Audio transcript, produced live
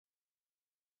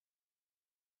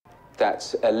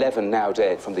That's 11 now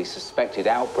dead from the suspected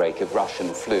outbreak of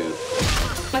Russian flu.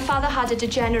 My father had a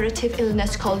degenerative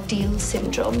illness called Deal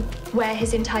syndrome, where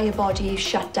his entire body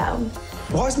shut down.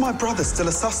 Why is my brother still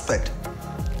a suspect?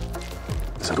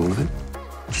 Is that all of it?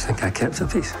 Do you think I kept the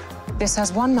piece? This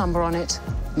has one number on it.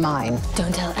 Mine.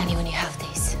 Don't tell anyone you have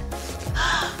these.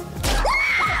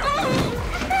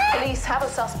 Police have a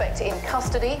suspect in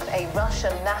custody, a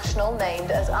Russian national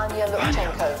named as Anya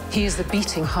Lukchenko. He is the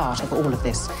beating heart of all of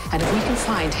this. And if we can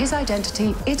find his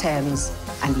identity, it ends,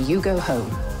 and you go home.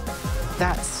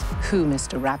 That's who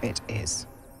Mr. Rabbit is.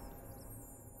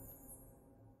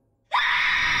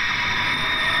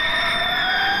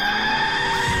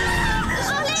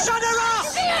 Shut her up!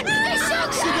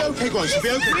 She'll be okay, guys. She'll be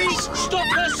okay. Please stop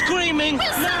her screaming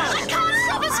now! I can't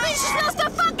stop her screaming. She's lost her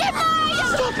fucking mind!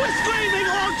 Stop her screaming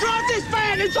or I'll drive this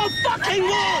van into a fucking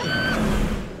wall!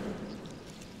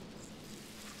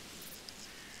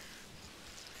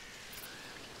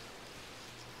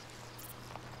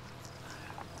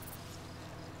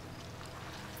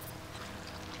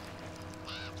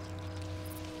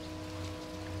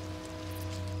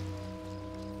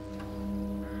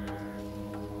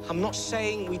 I'm not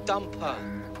saying we dump her.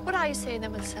 What are you saying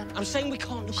then, Wilson? I'm saying we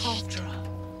can't look after her.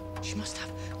 She must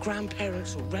have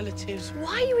grandparents or relatives.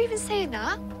 Why are you even saying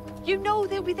that? You know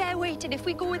they'll be there waiting if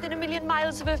we go within 1,000,000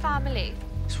 miles of her family.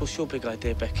 So what's your big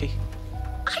idea, Becky?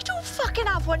 I don't fucking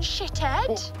have one, shithead.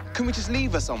 Well, can we just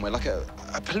leave her somewhere, like a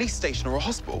police station or a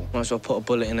hospital? Might as well put a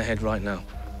bullet in her head right now.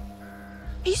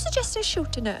 Are you suggesting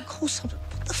shooting her? Of course I'm...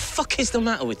 What the fuck is the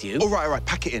matter with you? All right,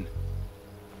 pack it in.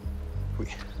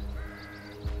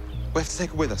 We have to take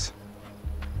her with us.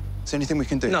 Is there anything we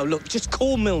can do? No, look, just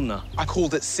call Milner. I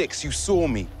called at 6. You saw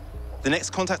me. The next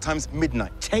contact time's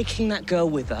midnight. Taking that girl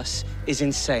with us is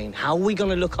insane. How are we going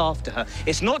to look after her?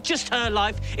 It's not just her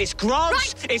life, it's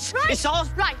Grant's, it's our...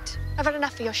 Right, I've had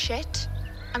enough of your shit.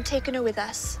 I'm taking her with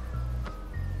us.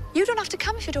 You don't have to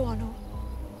come if you don't want to.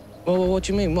 Well, what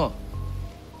do you mean, what?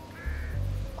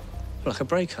 Like a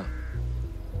breakup?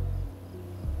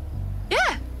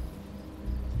 Yeah.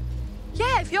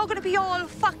 Yeah, if you're going to be all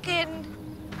fucking...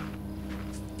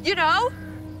 You know?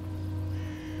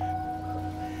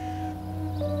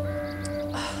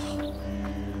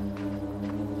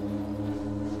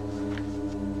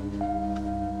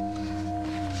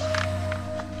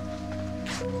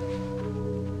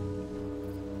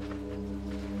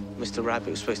 Mr.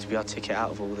 Rabbit was supposed to be our ticket out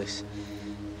of all this.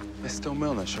 There's still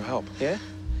Milner. She'll help. Yeah?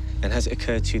 And has it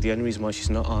occurred to you the only reason why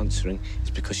she's not answering is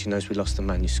because she knows we lost the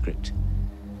manuscript?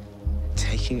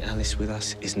 Taking Alice with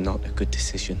us is not a good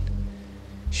decision.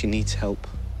 She needs help.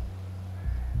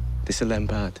 This'll end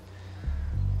bad.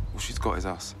 All she's got is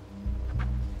us.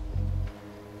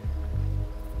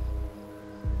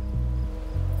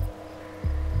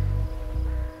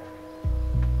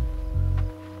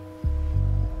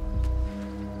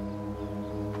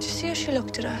 Did you see how she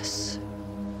looked at us?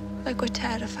 Like we're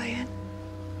terrifying.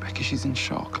 Becky, she's in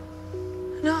shock.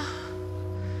 No.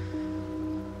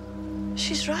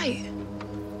 She's right.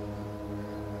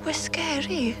 We're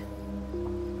scary.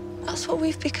 That's what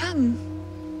we've become.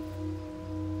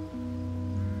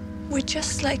 We're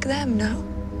just like them now.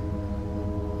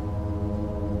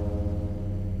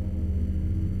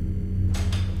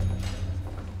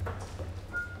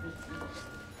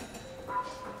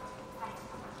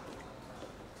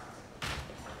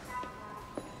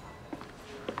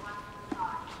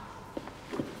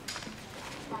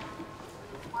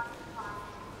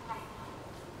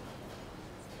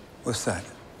 What's that?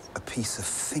 A piece of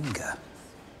finger?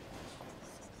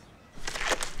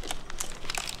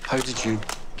 How did you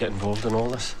get involved in all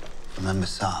this? Remember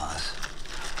SARS?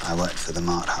 I worked for the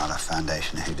Marthaler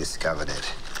Foundation who discovered it.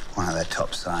 One of their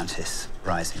top scientists,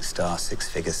 rising star,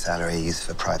 6-figure salary, used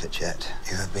for private jet.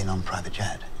 You ever been on private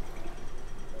jet?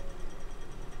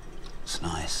 It's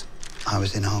nice. I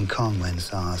was in Hong Kong when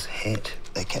SARS hit.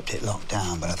 They kept it locked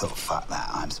down, but I thought, fuck that,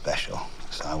 I'm special.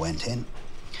 So I went in,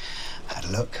 had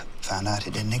a look, found out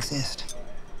it didn't exist.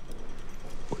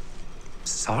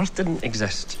 SARS didn't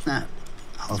exist? No.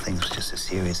 The whole thing was just a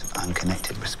series of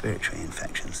unconnected respiratory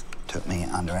infections. Took me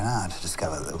under an hour to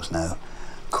discover that there was no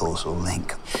causal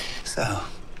link. So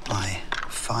I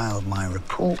filed my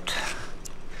report,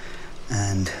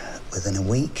 and within a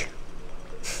week,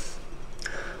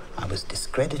 I was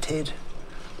discredited,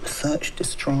 research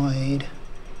destroyed,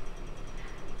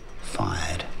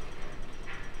 fired.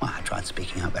 Well, I tried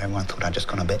speaking up, but everyone thought I'd just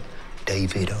gone a bit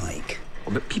David Icke.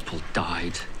 Oh, but people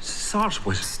died. SARS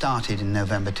was... Started in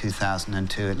November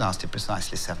 2002. It lasted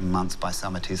precisely 7 months. By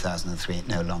summer 2003, it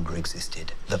no longer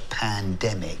existed. The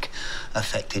pandemic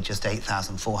affected just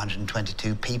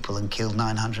 8,422 people and killed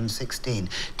 916.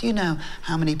 Do you know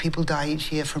how many people die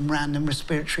each year from random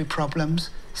respiratory problems?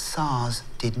 SARS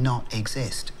did not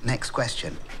exist. Next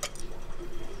question.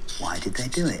 Why did they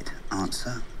do it?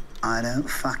 Answer. I don't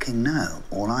fucking know.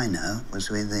 All I know was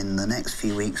within the next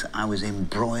few weeks, I was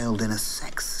embroiled in a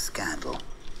sex scandal.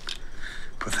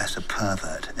 Professor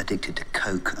Pervert, addicted to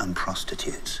coke and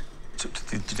prostitutes. So,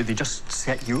 did they just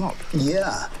set you up?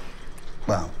 Yeah.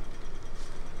 Well,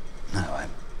 no,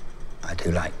 I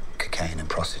do like cocaine and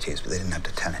prostitutes, but they didn't have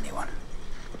to tell anyone.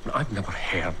 I've never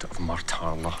heard of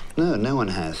Martarna. No, no one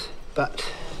has. But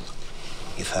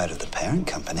you've heard of the parent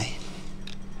company.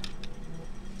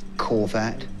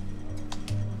 Corvat.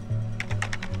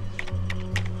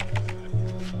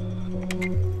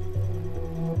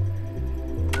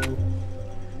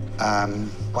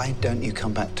 Why don't you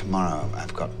come back tomorrow?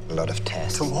 I've got a lot of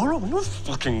tests. Tomorrow? No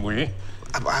fucking way.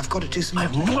 I've got to do some...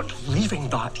 I'm not leaving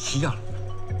that here.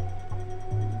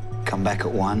 Come back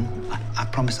at 1. I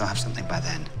promise I'll have something by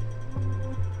then.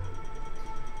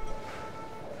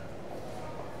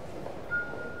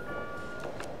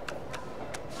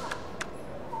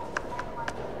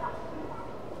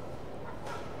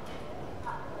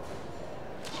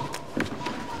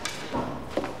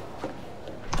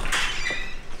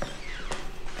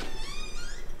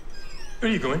 Where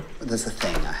are you going? There's a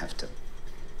thing I have to...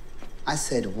 I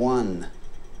said 1.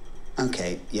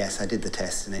 Okay, yes, I did the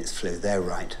test and it's flu. They're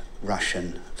right.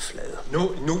 Russian flu.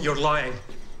 No, you're lying.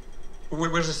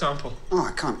 Where's the sample? Oh,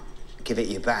 I can't give it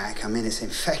you back. I mean, it's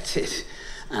infected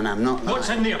and I'm not... What's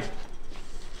in there?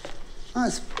 Oh,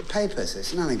 it's papers.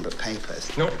 It's nothing but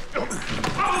papers. No.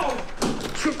 Oh!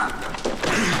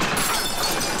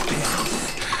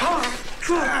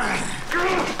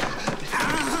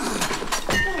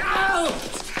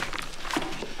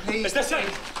 Please. Is this it?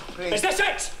 Please. Is this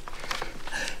it?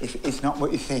 It's not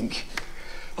what you think.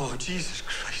 Oh, Jesus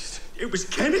Christ. It was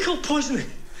chemical poisoning.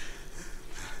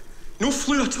 No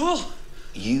flu at all.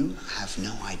 You have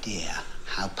no idea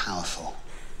how powerful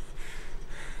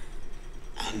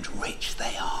and rich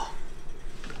they are.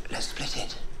 Let's split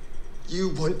it. You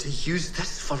want to use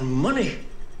this for money?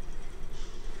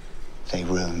 They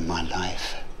ruined my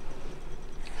life.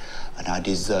 And I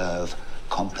deserve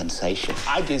compensation.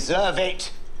 I deserve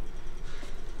it!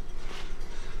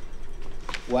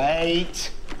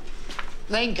 Wait.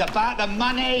 Think about the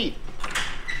money!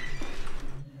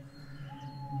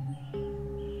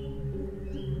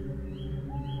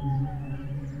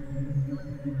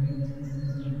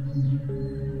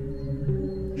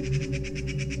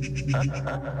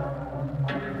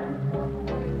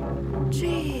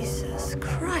 Jesus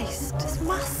Christ, it's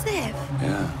massive.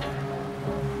 Yeah.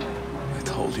 I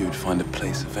told you you'd find a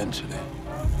place eventually.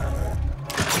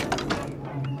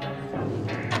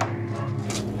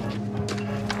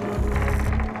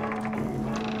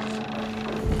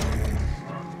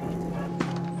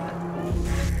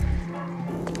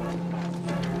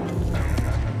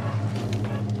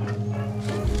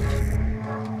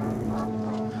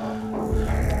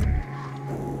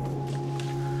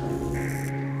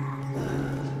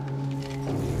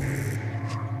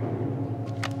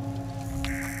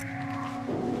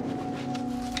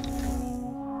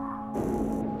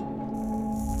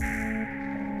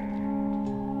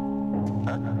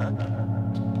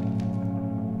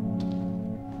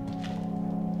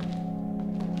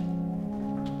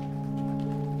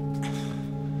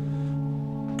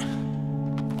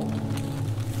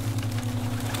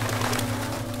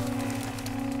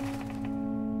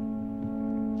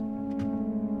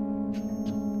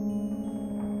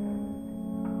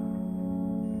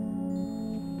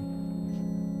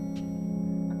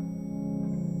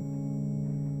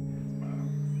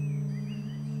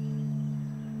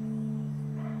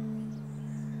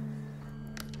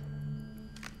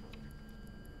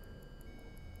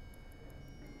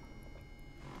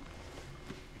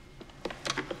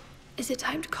 Is it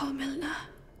time to call Milner?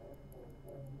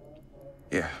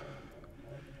 Yeah.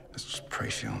 Let's just pray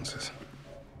she answers.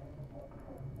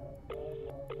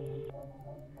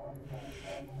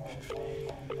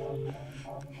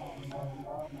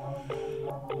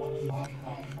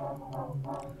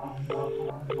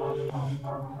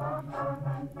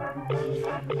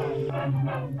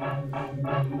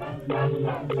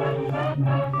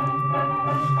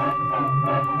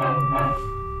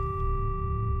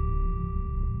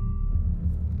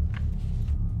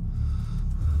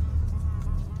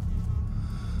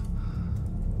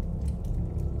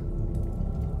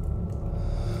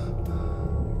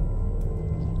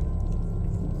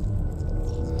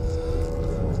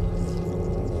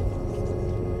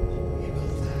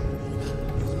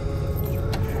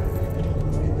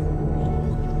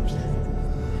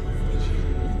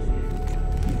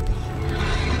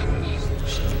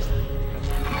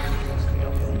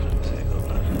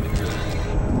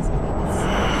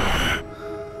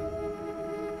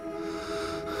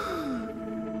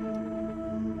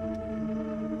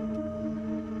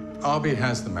 Arby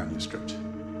has the manuscript,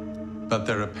 but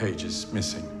there are pages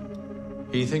missing.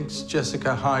 He thinks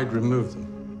Jessica Hyde removed them.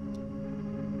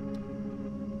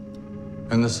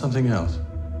 And there's something else.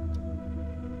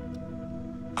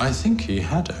 I think he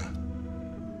had her,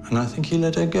 and I think he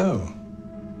let her go.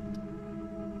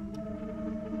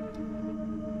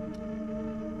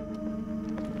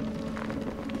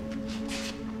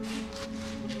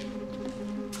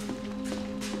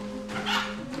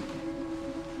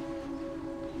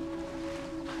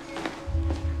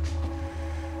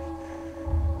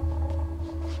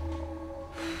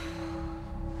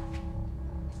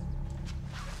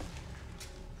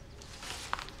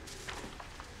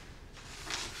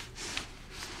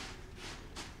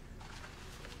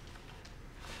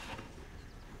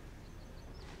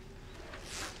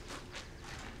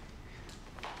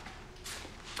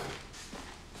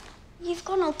 You've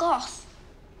gone all goth.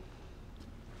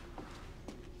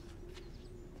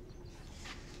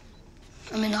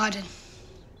 I'm in hiding.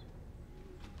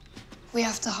 We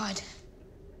have to hide.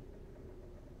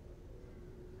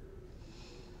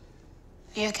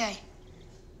 Are you okay?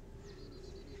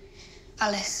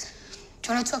 Alice,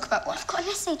 do you want to talk about what? I've got an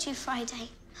essay due Friday.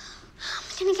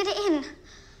 I'm gonna get it in.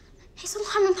 It's all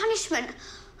crime and punishment.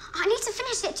 I need to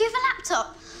finish it. Do you have a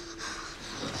laptop?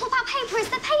 What about paper? Is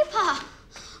there paper?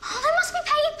 Oh, there must be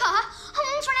paper. I'm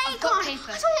on for an I've got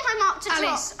paper. I don't want my mark to drop.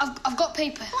 Alice, I've got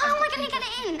paper. Well, how am I going to get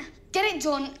it in? Get it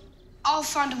done. I'll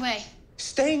find a way.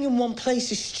 Staying in one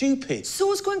place is stupid.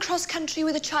 So's going cross-country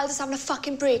with a child that's having a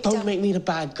fucking breakdown. Don't make me the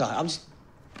bad guy. I'm just...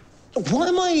 Why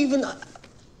am I even...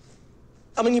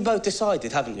 I mean, you both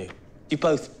decided, haven't you? You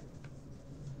both...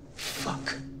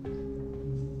 Fuck.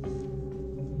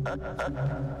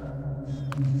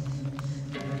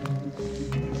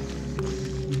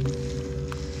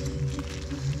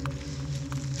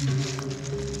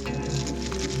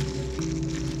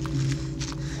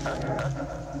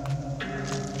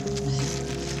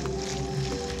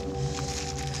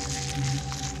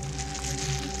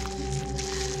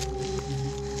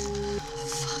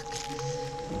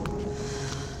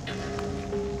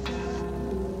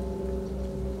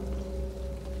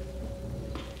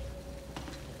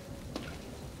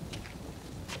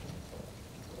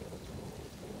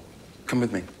 Come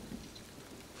with me.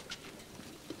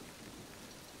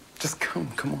 Just come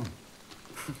on.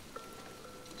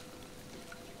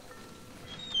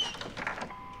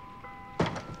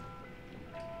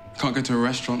 Can't go to a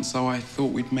restaurant, so I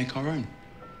thought we'd make our own.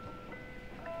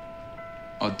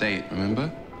 Our date,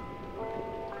 remember?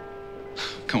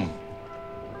 Come on.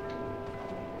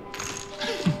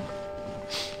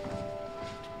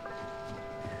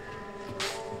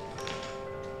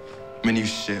 Menu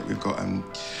shit. We've got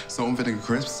salt and vinegar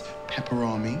crisps,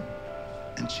 pepperami,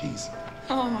 and cheese.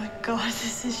 Oh my God,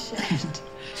 this is shit.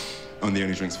 Oh, and the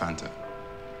only drink's Fanta.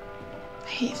 I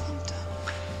hate Fanta.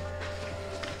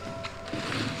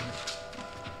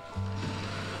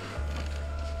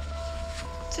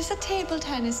 Is this a table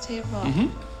tennis table? Mm-hmm.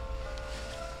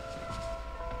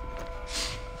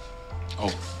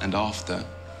 Oh, and after,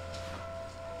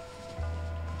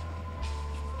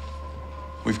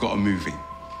 we've got a movie.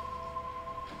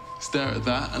 Stare at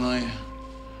that, and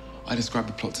I describe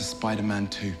the plot to Spider-Man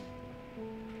 2.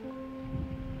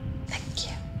 Thank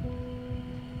you.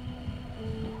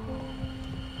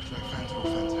 Should I Fanta or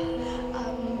Fanta?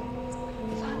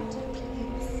 Fanta,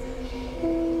 please.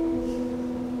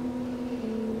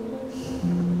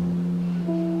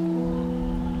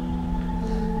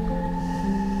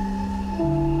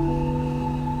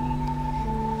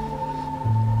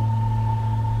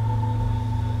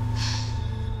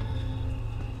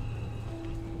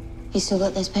 You still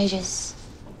got those pages?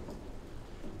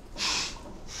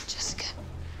 Jessica.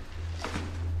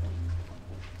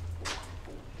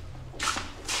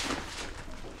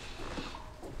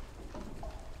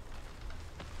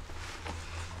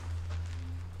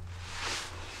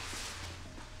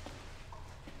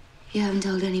 You haven't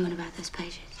told anyone about those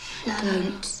pages?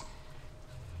 No.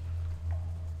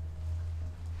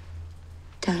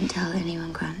 Don't tell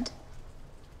anyone, Grant.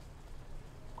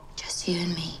 Just you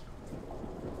and me.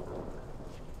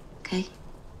 Okay?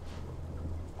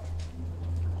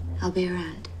 I'll be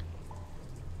around.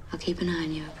 I'll keep an eye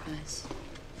on you, I promise.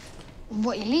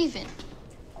 What, you leaving?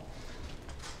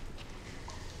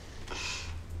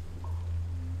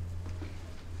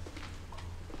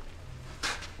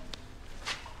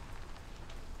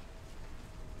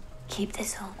 Keep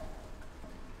this on,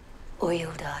 or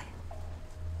you'll die.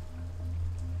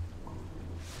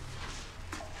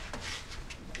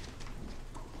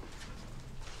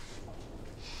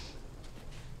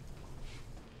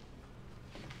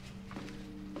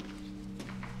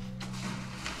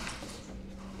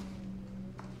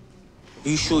 Are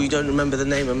you sure you don't remember the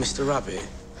name of Mr. Rabbit?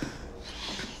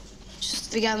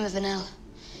 Just began with an L.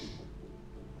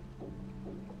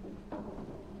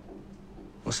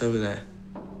 What's over there?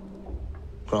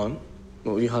 Grant,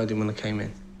 what were you hiding when I came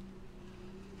in?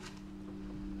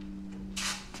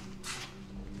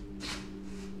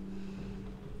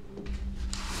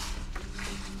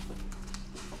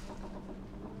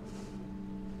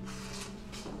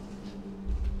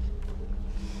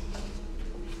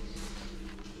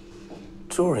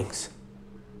 Drawings?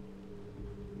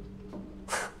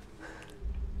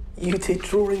 You did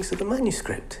drawings of the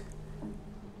manuscript?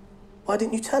 Why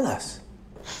didn't you tell us?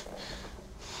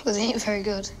 Well, they ain't very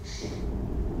good.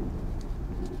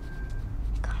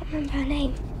 Can't remember her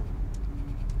name.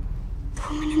 The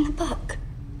woman in the book.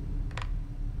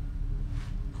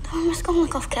 The one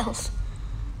Raskolnikov kills.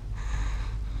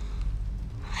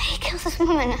 He kills this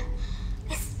woman.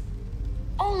 This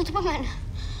old woman.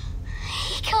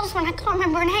 He kills one. I can't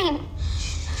remember her name.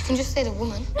 You can just say the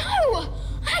woman. No!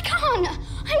 I can't!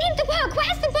 I need the book!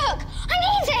 Where's the book? I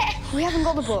need it! We haven't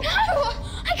got the book. No!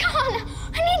 I can't!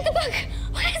 I need the book!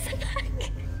 Where's the book?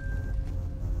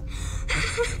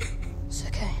 It's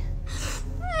okay.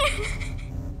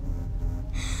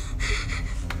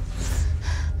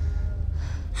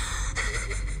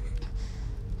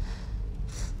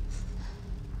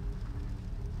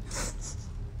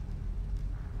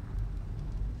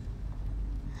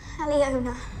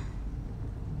 Aliona.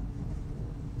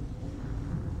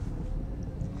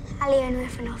 Aliona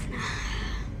Ivanovna.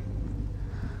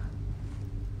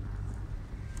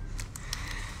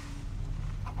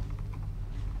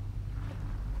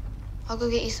 I'll go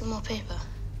get you some more paper.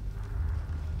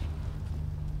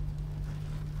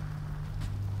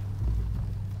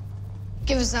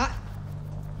 Give us that.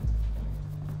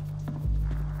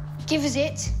 Give us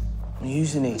it. I'm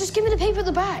using it. Just give me the paper at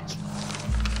the back.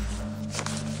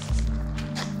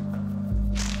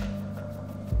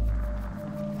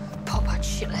 Pop out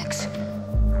shit legs.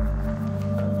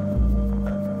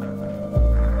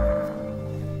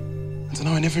 I don't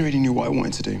know, I never really knew what I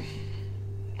wanted to do.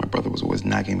 My brother was always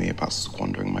nagging me about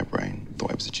squandering my brain.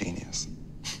 Thought I was a genius.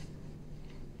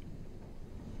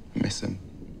 I miss him.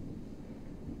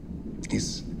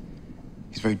 He's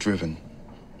very driven.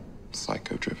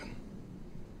 Psycho-driven.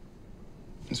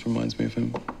 This reminds me of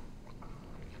him.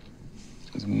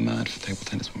 He was mad for table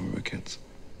tennis when we were kids.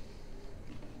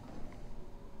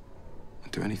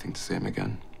 I'd do anything to see him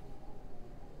again.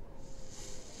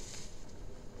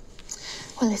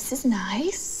 Well, this is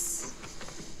nice.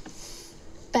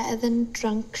 Better than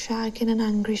drunk shagging and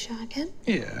angry shagging.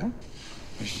 Yeah.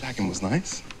 The shagging was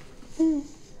nice.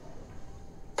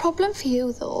 Problem for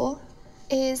you, though,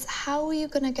 is how are you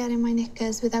going to get in my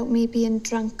knickers without me being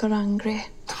drunk or angry?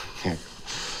 Yeah.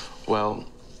 Well,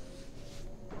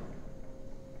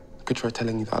 I could try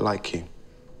telling you that I like you.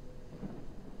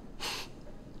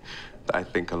 That I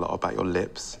think a lot about your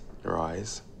lips, your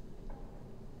eyes,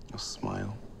 your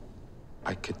smile.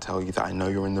 I could tell you that I know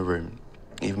you're in the room,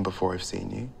 even before I've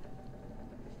seen you.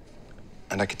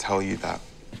 And I could tell you that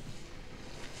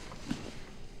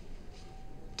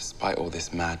despite all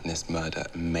this madness, murder,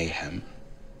 and mayhem,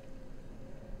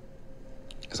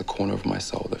 there's a corner of my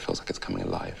soul that feels like it's coming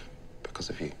alive because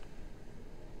of you.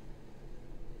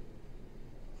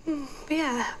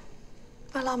 Yeah.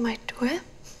 Well, I might do it.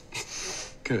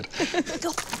 Good.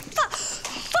 Oh,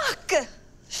 fuck!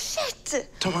 Shit!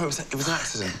 Don't worry, it was an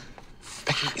accident.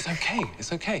 Becky, it's okay.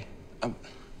 It's okay.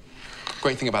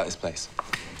 Great thing about this place.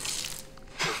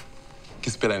 You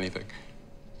can spill anything.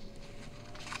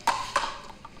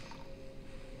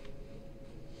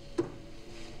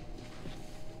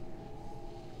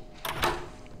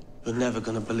 You're never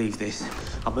going to believe this.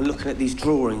 I've been looking at these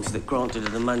drawings that Grant did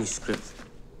of the manuscript.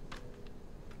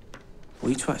 What are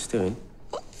you twats doing?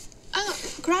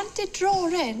 Granted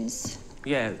drawings.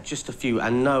 Yeah, just a few.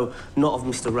 And no, not of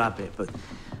Mr. Rabbit, but...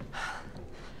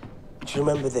 Do you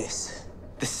remember this?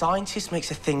 The scientist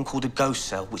makes a thing called a ghost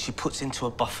cell, which he puts into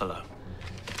a buffalo.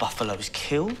 The buffalo is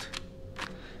killed,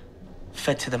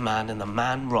 fed to the man, and the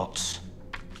man rots.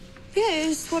 Yeah,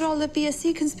 it's what all the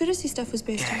BSC conspiracy stuff was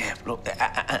based on. Yeah, look,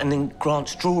 and in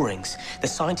Grant's drawings, the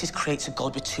scientist creates a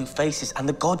god with two faces, and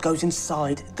the god goes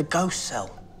inside the ghost cell.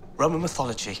 Roman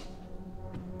mythology.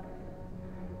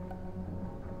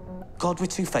 God with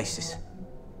two faces.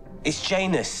 It's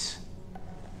Janus.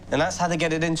 And that's how they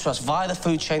get it into us, via the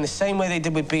food chain, the same way they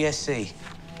did with BSC.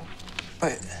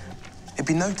 But it'd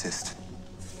be noticed.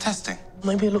 Testing.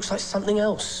 Maybe it looks like something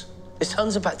else. There's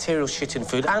tons of bacterial shit in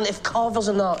food, and if Carvel's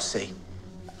a Nazi...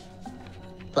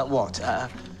 Like what? A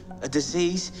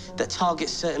disease that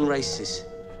targets certain races.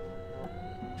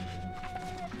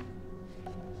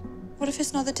 What if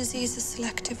it's not the disease that's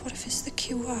selective? What if it's the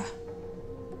cure?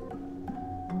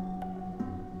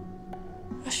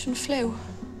 Russian flu.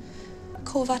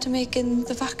 Kovat are making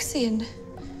the vaccine.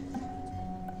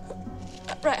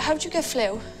 Right, how'd you get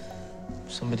flu?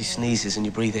 Somebody sneezes and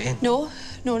you breathe it in. No,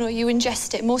 you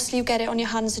ingest it. Mostly you get it on your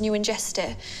hands and you ingest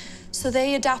it. So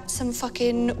they adapt some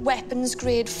fucking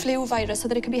weapons-grade flu virus so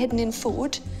that it can be hidden in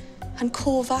food. And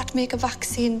Kovat make a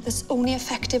vaccine that's only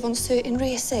effective on certain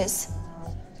races.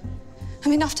 I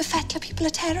mean, after Fetler, people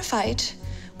are terrified.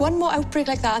 One more outbreak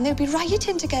like that and they'll be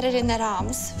rioting to get it in their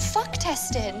arms. Fuck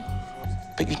testing.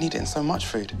 But you'd need it in so much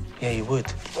food. Yeah, you would.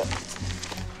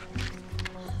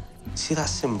 See that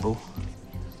symbol?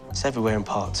 It's everywhere in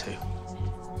Part 2.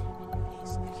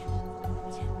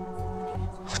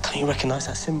 Don't you recognise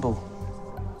that symbol?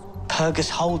 Pergus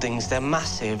Holdings, they're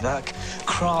massive, like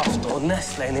Kraft or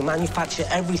Nestle, and they manufacture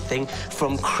everything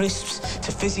from crisps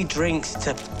to fizzy drinks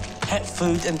to pet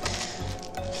food, and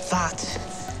that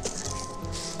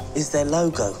is their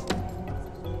logo.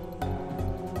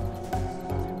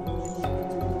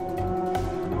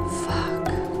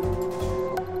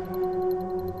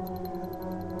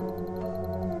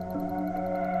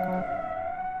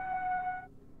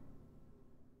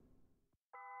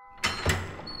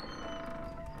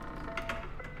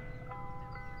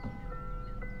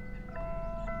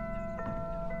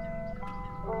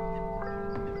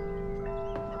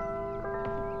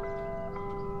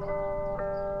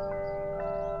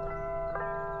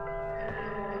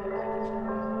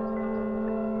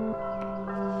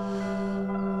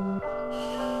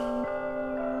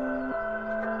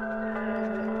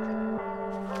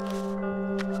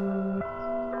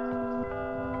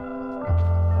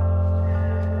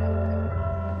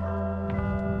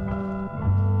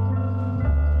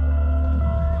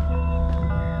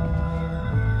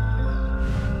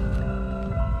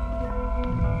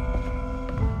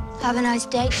 Have a nice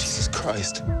day. Jesus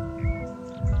Christ.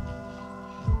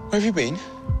 Where have you been?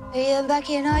 Are you back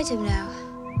here an item now?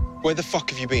 Where the fuck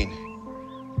have you been?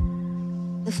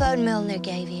 The phone Milner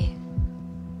gave you.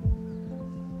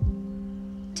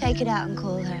 Take it out and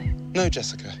call her. No,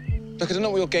 Jessica. Look, I don't know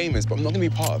what your game is, but I'm not going to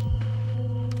be part of it.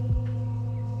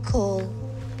 Call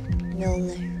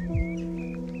Milner.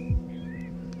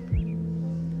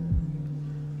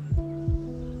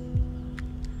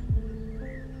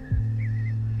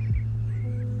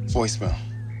 Voicemail.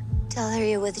 Tell her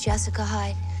you're with Jessica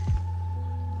Hyde.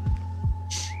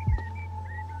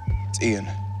 It's Ian.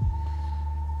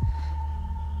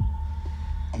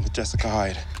 I'm with Jessica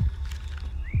Hyde.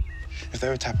 If they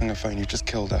were tapping her phone, you just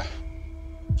killed her.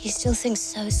 You still think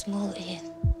so small,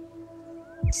 Ian.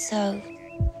 So...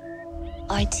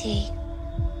 IT.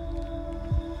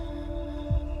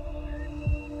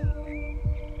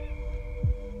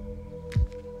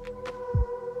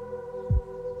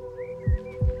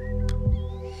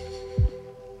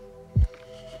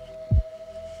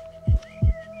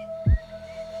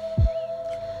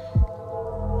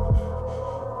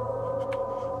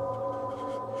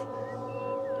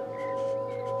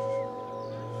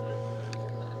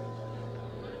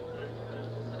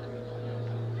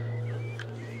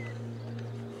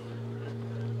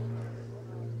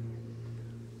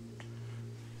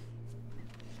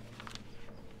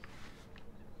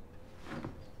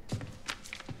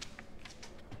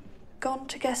 Gone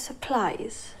to get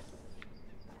supplies.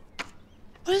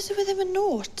 What is it with him and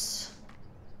notes?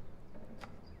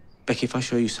 Becky, if I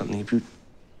show you something,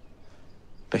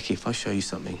 Becky, if I show you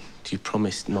something, do you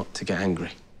promise not to get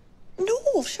angry?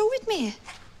 No, show it me.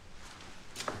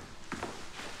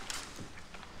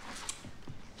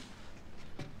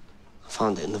 I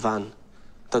found it in the van.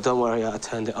 Don't worry, I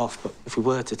turned it off, but if we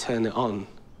were to turn it on,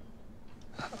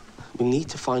 we need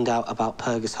to find out about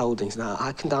Pergus Holdings. Now,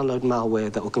 I can download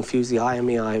malware that will confuse the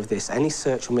IMEI of this. Any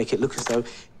search will make it look as though...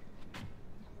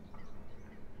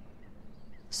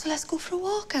 So let's go for a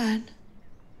walk, Anne.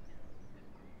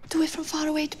 Do it from far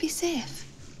away to be safe.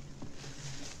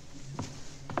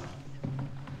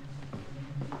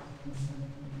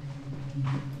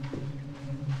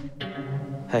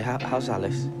 Hey, how's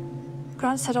Alice?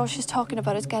 Grant said all she's talking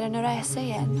about is getting her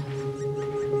essay in.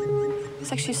 It's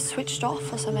like she's switched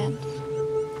off or something.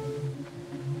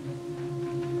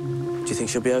 Do you think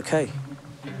she'll be okay?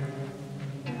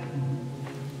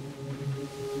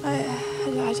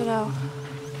 I don't know.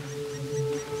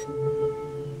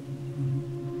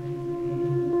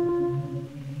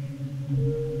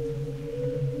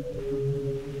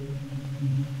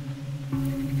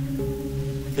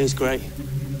 It's great.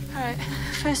 All right,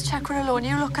 first check we're alone.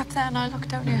 You look up there and I'll look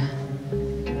down here.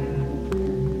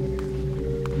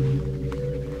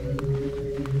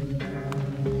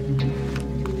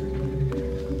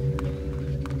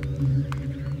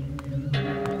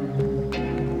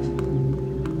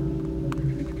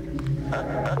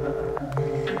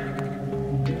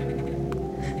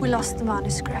 lost the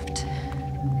manuscript.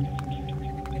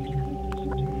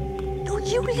 No,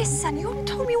 you listen. You haven't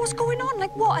told me what's going on.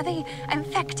 Like, what? Are they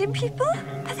infecting people?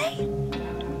 Are they?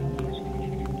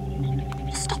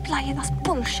 Stop lying. That's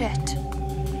bullshit.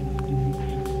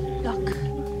 Look,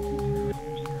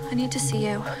 I need to see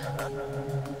you.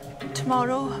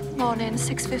 Tomorrow morning,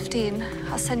 6:15.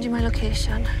 I'll send you my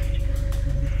location.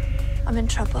 I'm in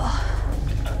trouble.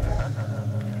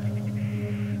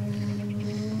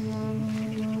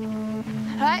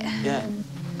 Right? Yeah.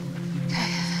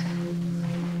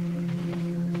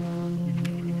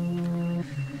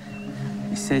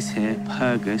 It says here,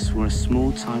 Purgus were a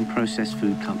small-time processed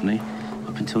food company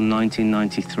up until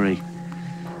 1993.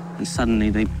 And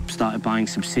suddenly they started buying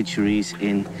subsidiaries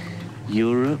in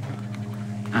Europe,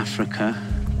 Africa,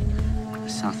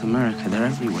 South America. They're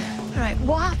everywhere. Right,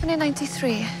 what happened in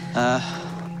 93?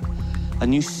 A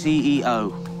new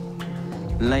CEO,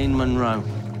 Lane Monroe.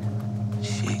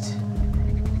 Shit.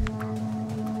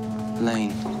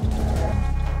 Lane.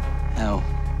 Hell.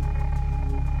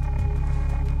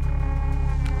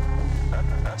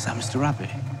 Is that Mr. Rabbit?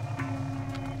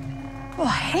 Oh,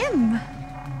 him?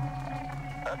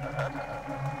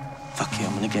 Fuck it,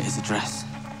 I'm gonna get his address.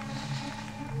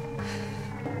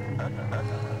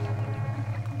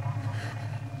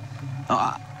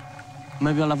 Oh,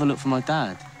 maybe I'll have a look for my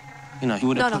dad. You know, he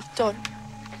would have... No, don't.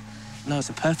 No, it's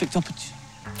a perfect opportunity.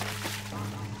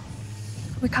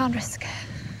 We can't risk it.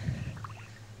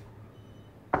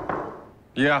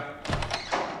 Yeah.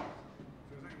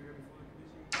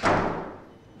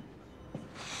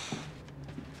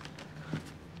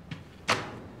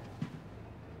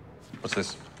 What's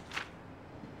this?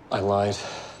 I lied.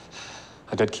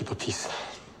 I did keep a piece.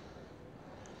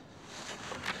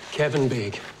 Kevin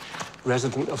Baig,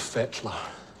 resident of Fetchler,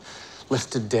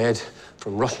 listed dead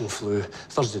from Russian flu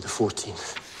Thursday the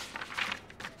 14th.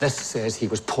 This says he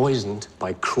was poisoned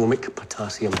by chromic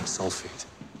potassium sulfate.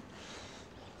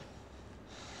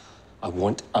 I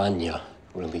want Anya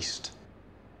released.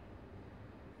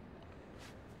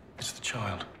 It's the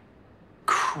child.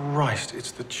 Christ, it's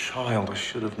the child. I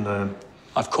should have known.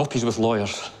 I've copies with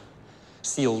lawyers.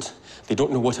 Sealed. They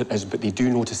don't know what it is, but they do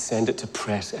know to send it to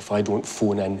press if I don't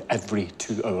phone in every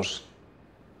 2 hours.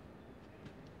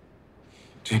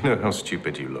 Do you know how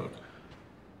stupid you look?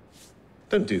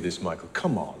 Don't do this, Michael.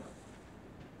 Come on.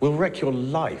 We'll wreck your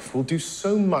life. We'll do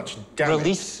so much damage.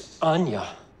 Release Anya.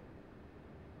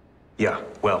 Yeah,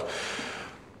 well,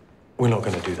 we're not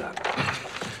going to do that.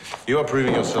 You are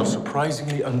proving yourself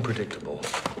surprisingly unpredictable.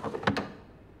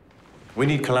 We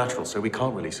need collateral, so we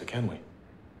can't release her, can we?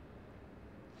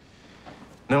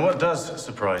 Now, what does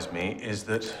surprise me is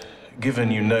that, given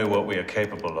you know what we are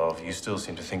capable of, you still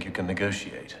seem to think you can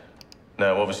negotiate.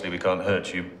 Now, obviously, we can't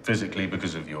hurt you physically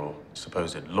because of your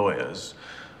supposed lawyers.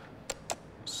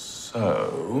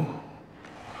 So...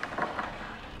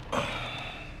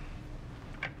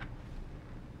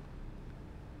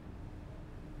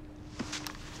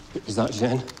 Is that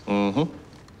Jen? Mm-hmm.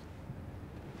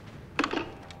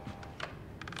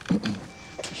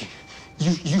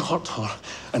 You hurt her,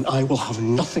 and I will have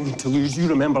nothing to lose. You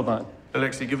remember that.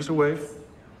 Alexei, give us a wave.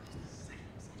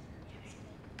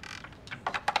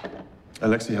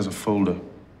 Alexei has a folder.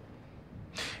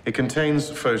 It contains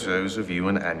photos of you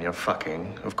and Anya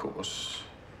fucking, of course.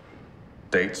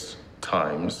 Dates,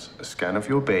 times, a scan of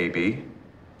your baby,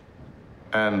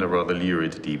 and a rather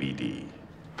lurid DVD.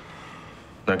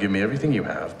 Now give me everything you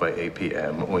have by 8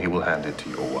 p.m. or he will hand it to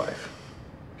your wife.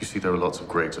 You see, there are lots of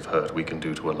grades of hurt we can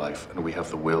do to a life, and we have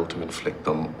the will to inflict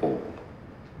them all.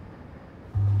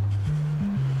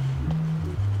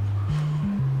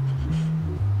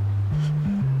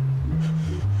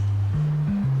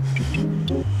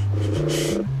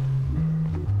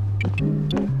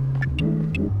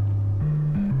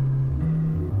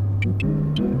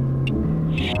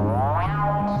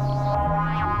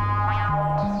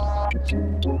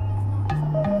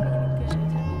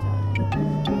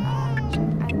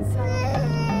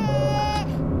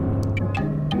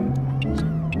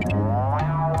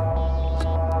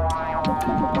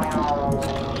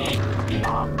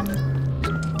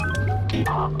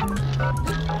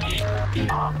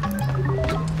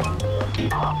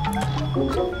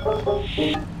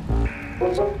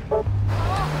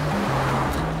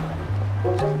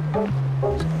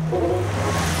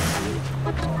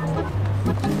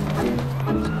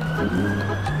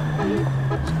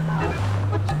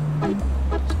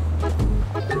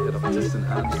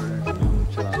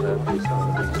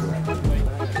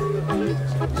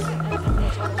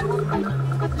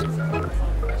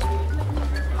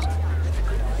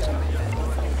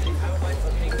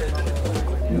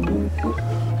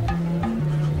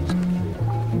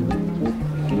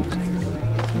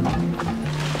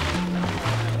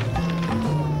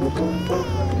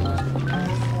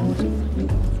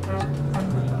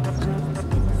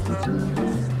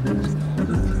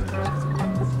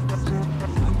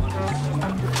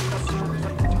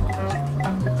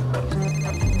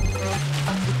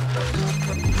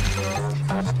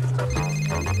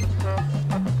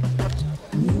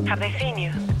 Have they seen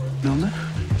you? Milner?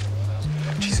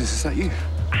 Jesus, is that you?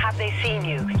 Have they seen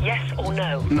you? Yes or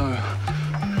no? No.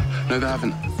 No, they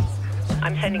haven't.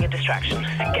 I'm sending a distraction.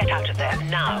 Get out of there,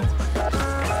 now.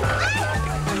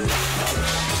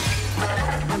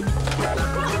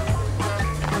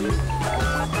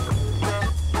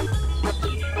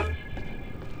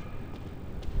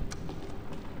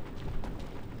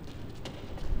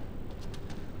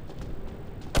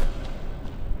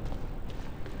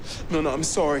 No, I'm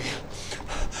sorry.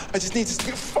 I just need to...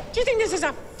 Do you think this is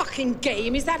a fucking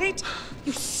game? Is that it?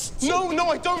 You No,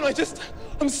 I don't.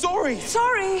 I'm sorry.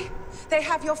 Sorry? They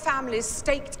have your families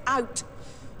staked out.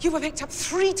 You were picked up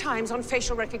 3 times on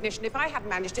facial recognition. If I hadn't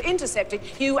managed to intercept it,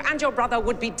 you and your brother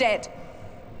would be dead.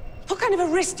 What kind of a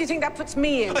risk do you think that puts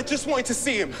me in? I just wanted to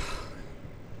see him.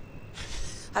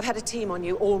 I've had a team on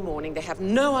you all morning. They have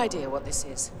no idea what this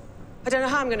is. I don't know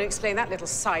how I'm going to explain that little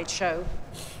sideshow.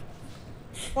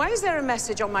 Why is there a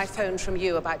message on my phone from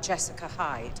you about Jessica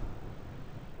Hyde?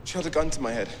 She held a gun to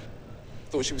my head.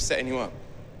 Thought she was setting you up.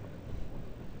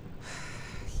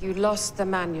 You lost the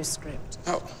manuscript.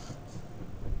 How?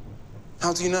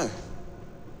 How do you know?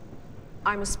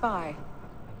 I'm a spy.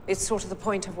 It's sort of the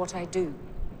point of what I do.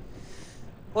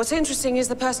 What's interesting is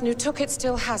the person who took it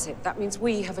still has it. That means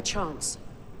we have a chance.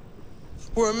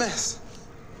 We're a mess.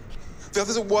 The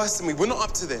others are worse than me. We're not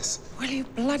up to this. Well, you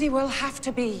bloody well have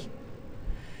to be.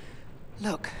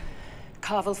 Look,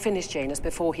 Carvel finished Janus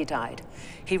before he died.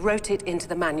 He wrote it into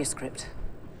the manuscript.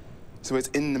 So it's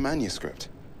in the manuscript?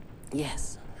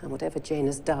 Yes, and whatever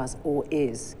Janus does or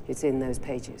is, it's in those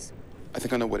pages. I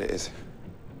think I know what it is.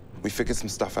 We figured some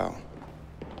stuff out.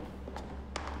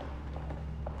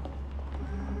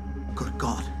 Good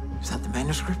God, is that the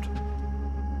manuscript?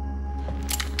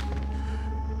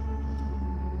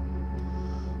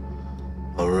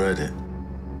 I read it.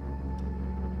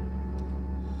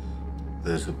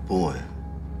 There's a boy.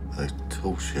 They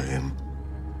torture him.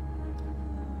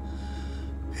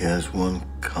 He has one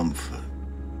comfort.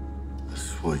 A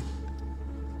sweet.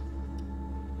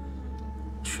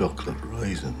 Chocolate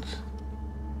raisins.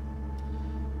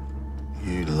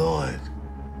 You lied.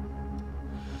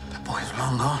 The boy's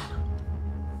long gone.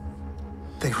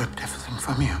 They ripped everything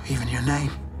from you, even your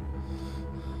name.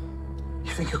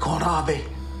 You think you're called Arby?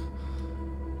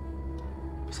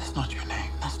 But that's not your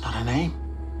name. That's not a name.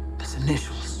 That's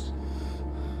initials.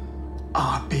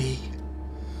 RB.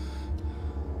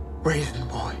 Raisin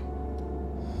Boy.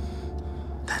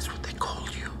 That's what they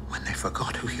called you when they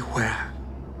forgot who you were.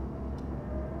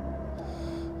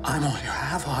 I'm all you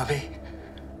have, Arby.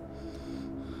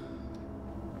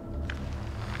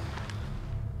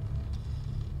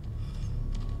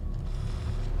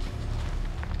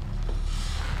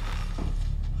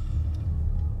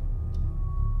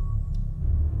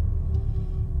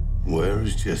 Where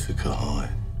is Jessica Hyde?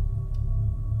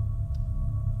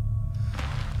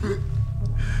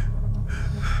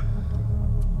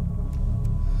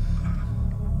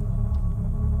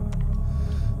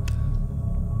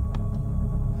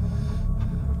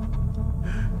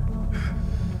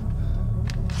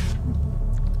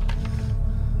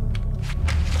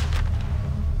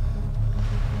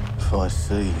 If I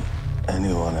see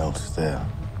anyone else there,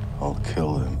 I'll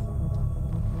kill them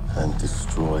and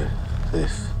destroy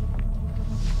this.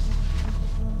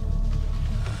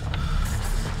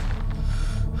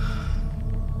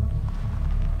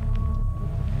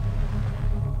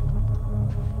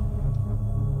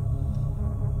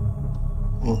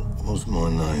 What was my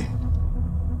name?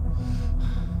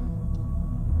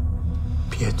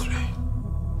 Pietre.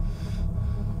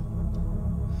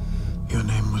 Your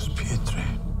name was Pietre.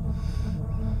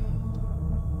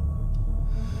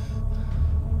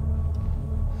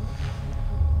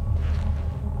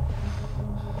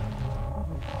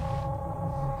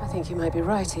 I think you might be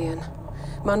right, Ian.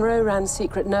 Monroe ran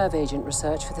secret nerve agent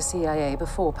research for the CIA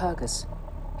before Purgus.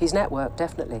 He's networked,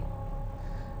 definitely.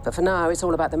 But for now, it's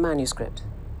all about the manuscript.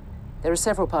 There are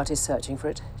several parties searching for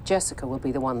it. Jessica will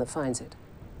be the one that finds it.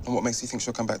 And what makes you think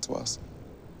she'll come back to us?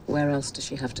 Where else does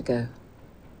she have to go?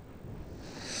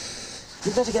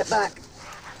 You'd better get back.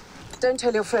 Don't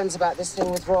tell your friends about this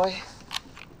thing with Roy.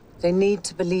 They need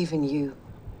to believe in you.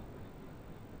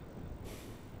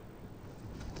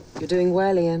 You're doing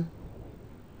well, Ian.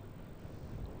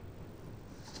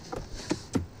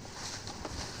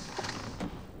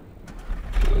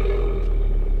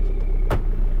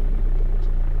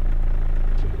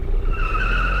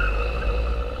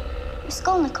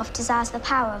 Raskolnikov desires the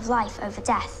power of life over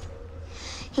death.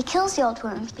 He kills the old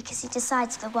woman because he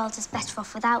decides the world is better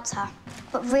off without her.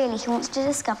 But really, he wants to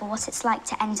discover what it's like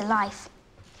to end a life.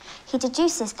 He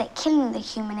deduces that killing the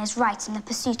human is right in the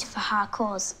pursuit of a higher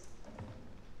cause.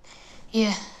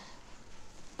 Yeah.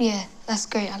 Yeah, that's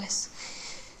great, Alice.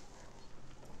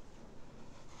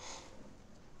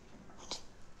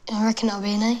 I reckon that'll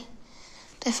be an A.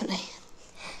 Definitely.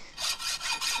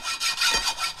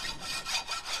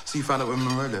 So you found out where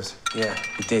Monroe lives? Yeah,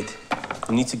 we did.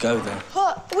 We need to go there.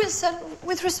 But, Wilson,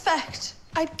 with respect,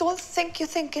 I don't think you're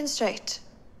thinking straight.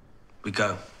 We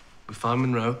go. We find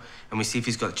Monroe, and we see if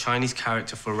he's got a Chinese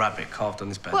character for a rabbit carved on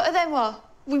his belly. Well, and then what?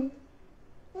 We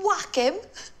whack him?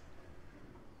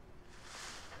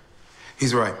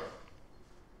 He's right.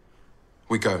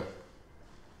 We go.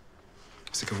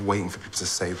 I'm sick of waiting for people to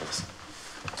save us.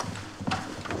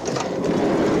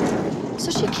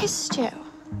 So she kissed you?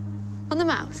 On the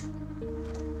mouth?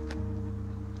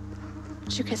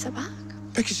 Did you kiss her back?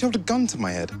 Becky, she held a gun to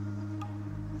my head.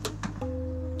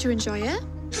 Do you enjoy it?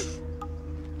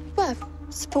 Well,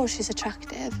 I suppose she's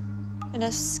attractive. In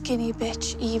a skinny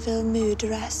bitch, evil,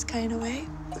 murderess kind of way.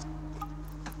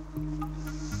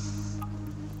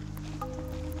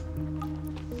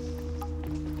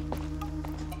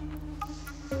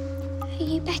 Are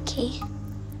you Becky?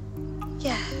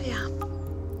 Yeah.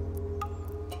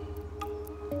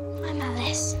 I'm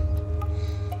Alice.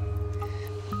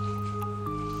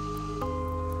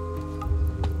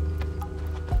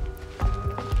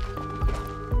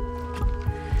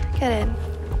 Get in.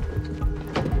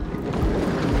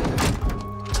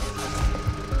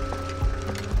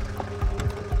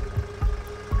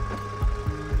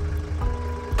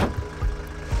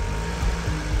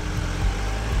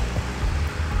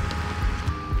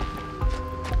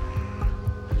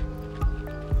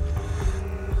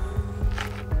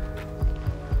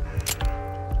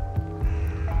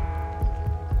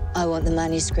 I want the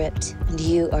manuscript, and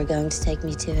you are going to take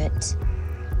me to it.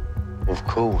 Of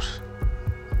course.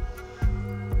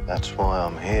 That's why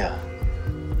I'm here.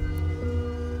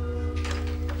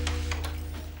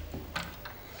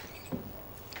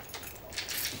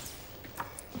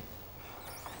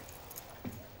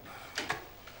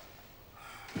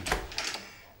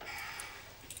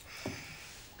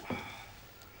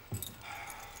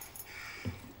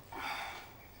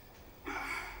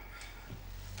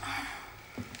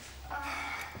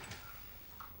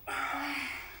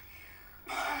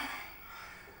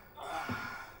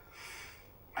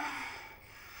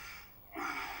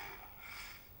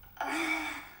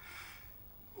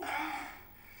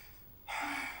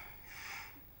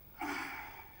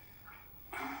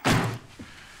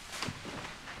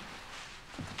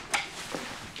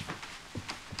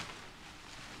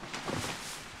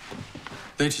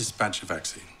 Latest batch of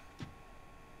vaccine.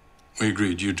 We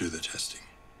agreed you'd do the testing.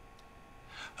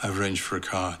 I've arranged for a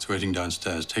car. It's waiting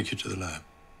downstairs. Take you to the lab.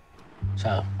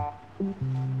 So,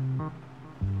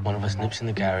 one of us nips in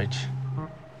the garage,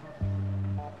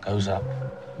 goes up,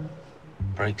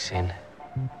 breaks in,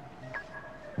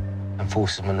 and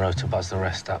forces Monroe to buzz the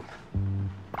rest up.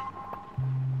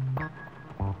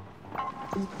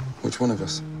 Which one of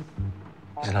us?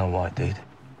 He's an old white dude.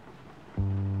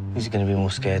 Who's he going to be more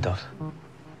scared of?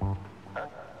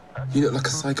 You look like a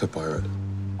psycho pirate.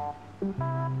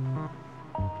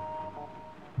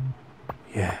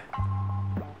 Yeah.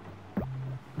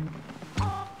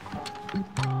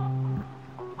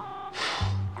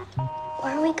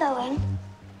 Where are we going?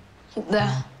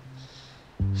 There.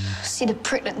 See the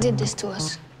prick that did this to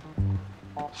us.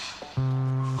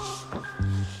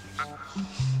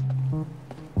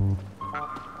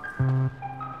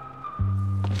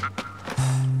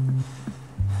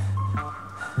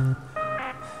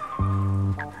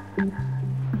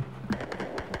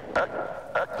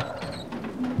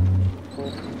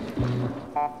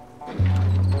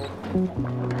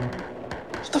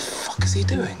 What the fuck is he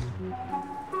doing?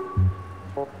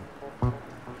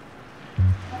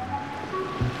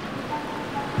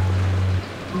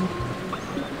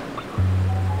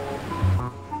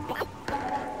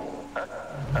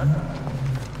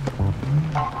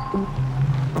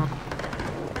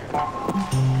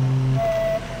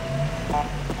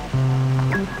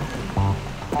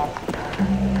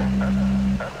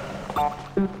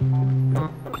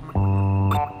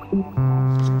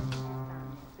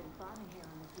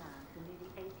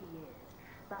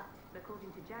 But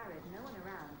according to Jarrett, no one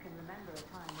around can remember a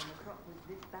time when the crop was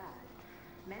this bad.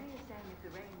 Many are saying if the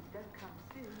rains don't come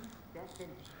soon, they're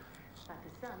finished. But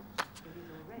for some, it is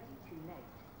already too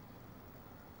late.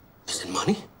 Is it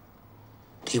money?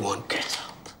 Do you want get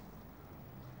up?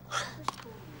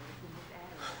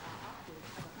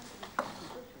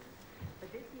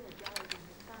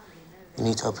 You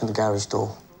need to open the garage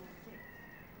door.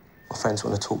 My friends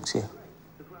want to talk to you.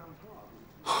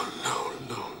 Oh,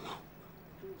 no.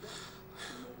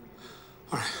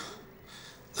 All right.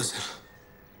 Listen.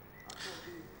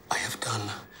 I have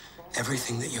done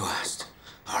everything that you asked,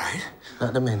 all right?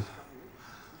 Let them in.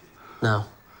 Now.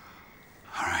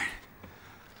 All right.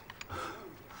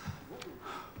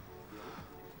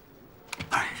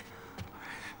 All right.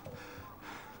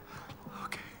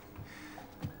 Okay.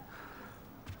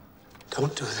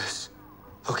 Don't do this,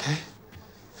 okay?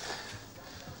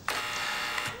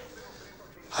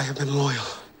 I have been loyal.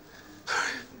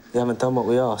 You haven't done what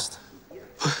we asked.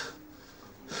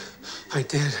 I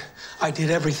did. I did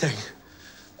everything.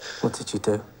 What did you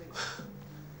do?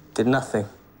 Did nothing.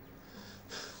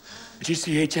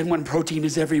 GCHN1 protein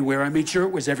is everywhere. I made sure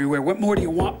it was everywhere. What more do you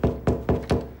want?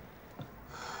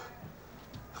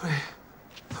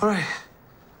 All right.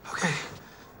 Okay.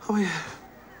 Oh, yeah.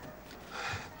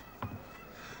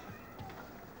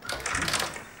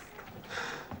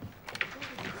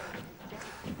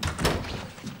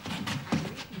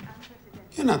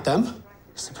 You're not them.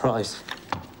 Surprise.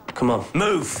 Come on,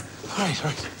 move! All right.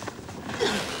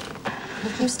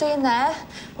 You stay in there,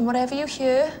 and whatever you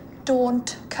hear,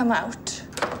 don't come out.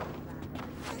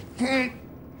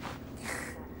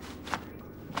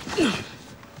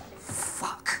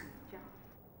 Fuck.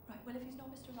 Right, well, if he's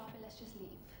not Mr. Rabbit, let's just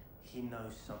leave. He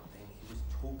knows something. He was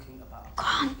talking about... Go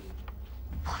on.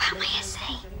 What about my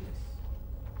essay?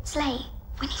 It's late.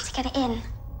 We need to get it in.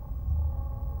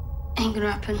 Ain't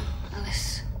gonna happen,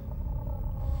 Alice.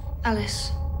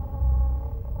 Alice.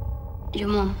 Your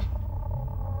mum.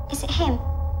 Is it him?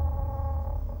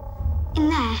 In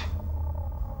there?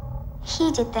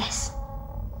 He did this.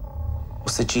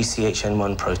 What's the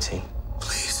GCHN1 protein?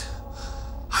 Please.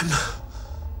 I'm not...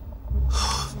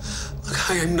 Look,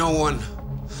 I am no one.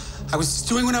 I was just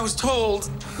doing what I was told.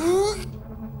 Why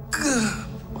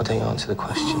don't you answer the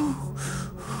question?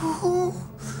 Oh,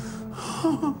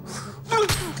 what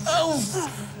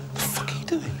the fuck are you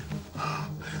doing?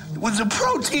 It was a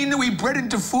protein that we bred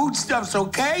into foodstuffs,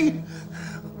 okay?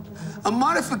 A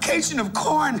modification of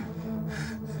corn.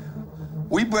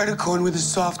 We bred a corn with a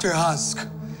softer husk.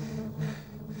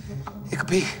 It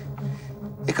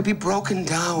could be broken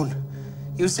down,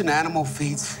 used in animal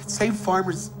feeds. It saved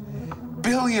farmers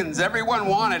billions. Everyone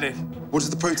wanted it. What does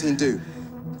the protein do?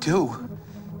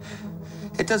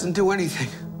 It doesn't do anything.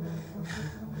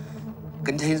 It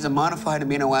contains a modified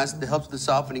amino acid that helps the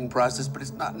softening process, but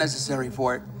it's not necessary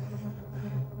for it.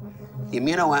 The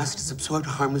amino acid is absorbed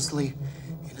harmlessly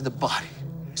into the body.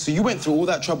 So you went through all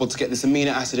that trouble to get this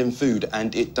amino acid in food,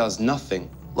 and it does nothing?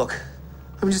 Look,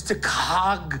 I'm just a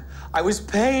cog. I was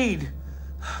paid.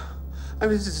 I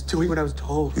was just doing what I was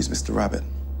told. Who's Mr. Rabbit?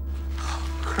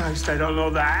 Christ, I don't know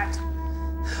that.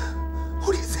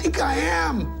 Who do you think I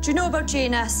am? Do you know about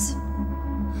Janus?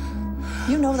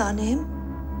 You know that name.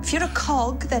 If you're a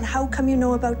cog, then how come you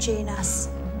know about Janus?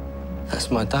 That's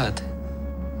my dad.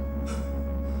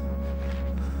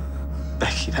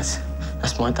 Becky, that's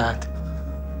my dad.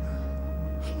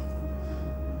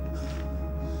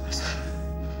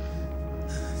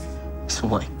 So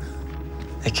why?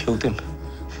 They killed him.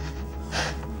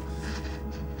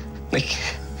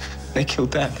 They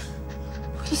killed Dad.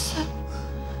 Wilson,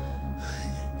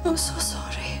 I'm so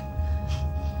sorry.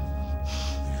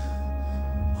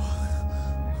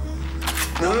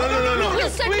 No.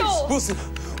 Wilson, no!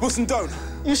 Wilson, don't.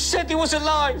 You said he was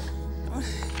alive.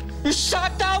 You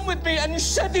sat down with me and you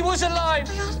said he was alive.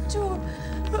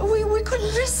 We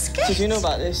couldn't risk it. Did you know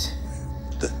about this?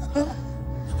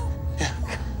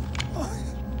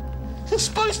 You're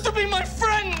supposed to be my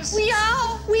friends. We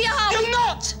are. You're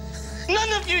not.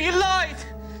 None of you lied.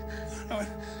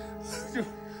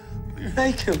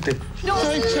 They killed him. No.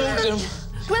 They killed him.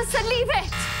 Wilson, leave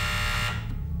it.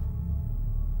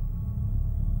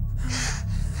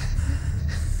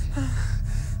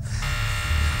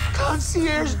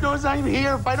 Concierge knows I'm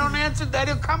here. If I don't answer that,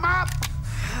 he'll come up.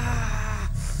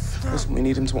 Listen, we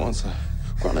need him to answer.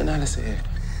 Got an analysis here.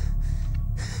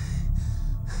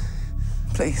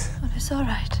 Please. Oh, it's all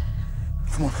right.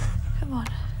 Come on. Come on.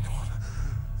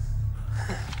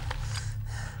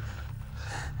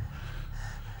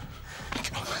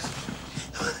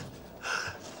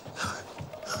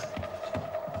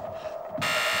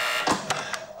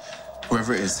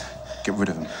 Whoever it is, get rid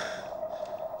of him.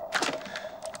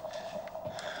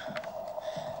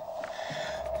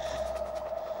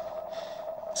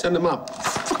 Send him up.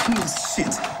 Fucking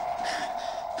shit.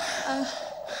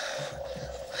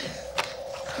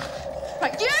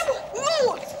 Right, you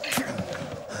move!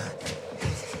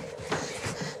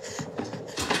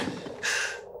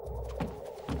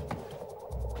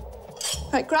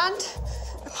 Right, Grant,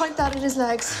 point that at his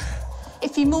legs.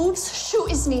 If he moves, shoot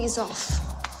his knees off.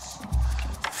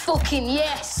 Fucking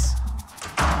yes!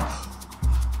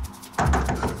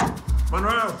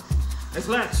 Monroe, it's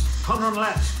Letch. Connor and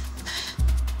Letch.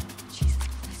 Jesus,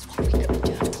 what are we gonna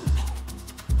do?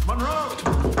 Monroe!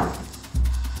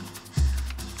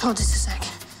 Hold just a sec.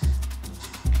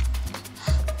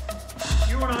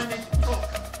 You and I need to talk.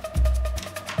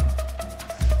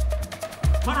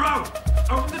 Monroe,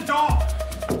 open the door!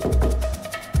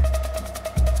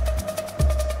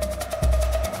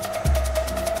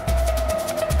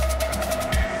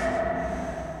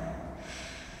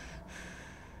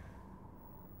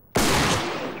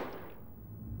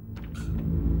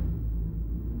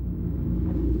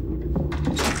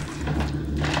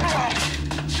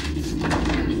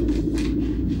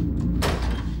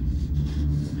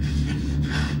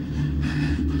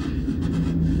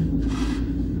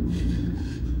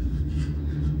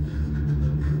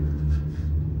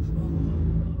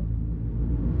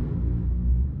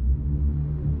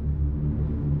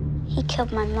 He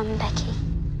killed my mum, Becky.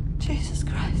 Jesus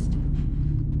Christ.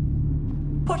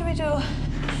 What do we do?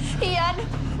 Ian!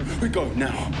 We go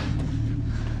now.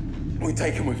 We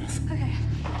take him with us. Okay.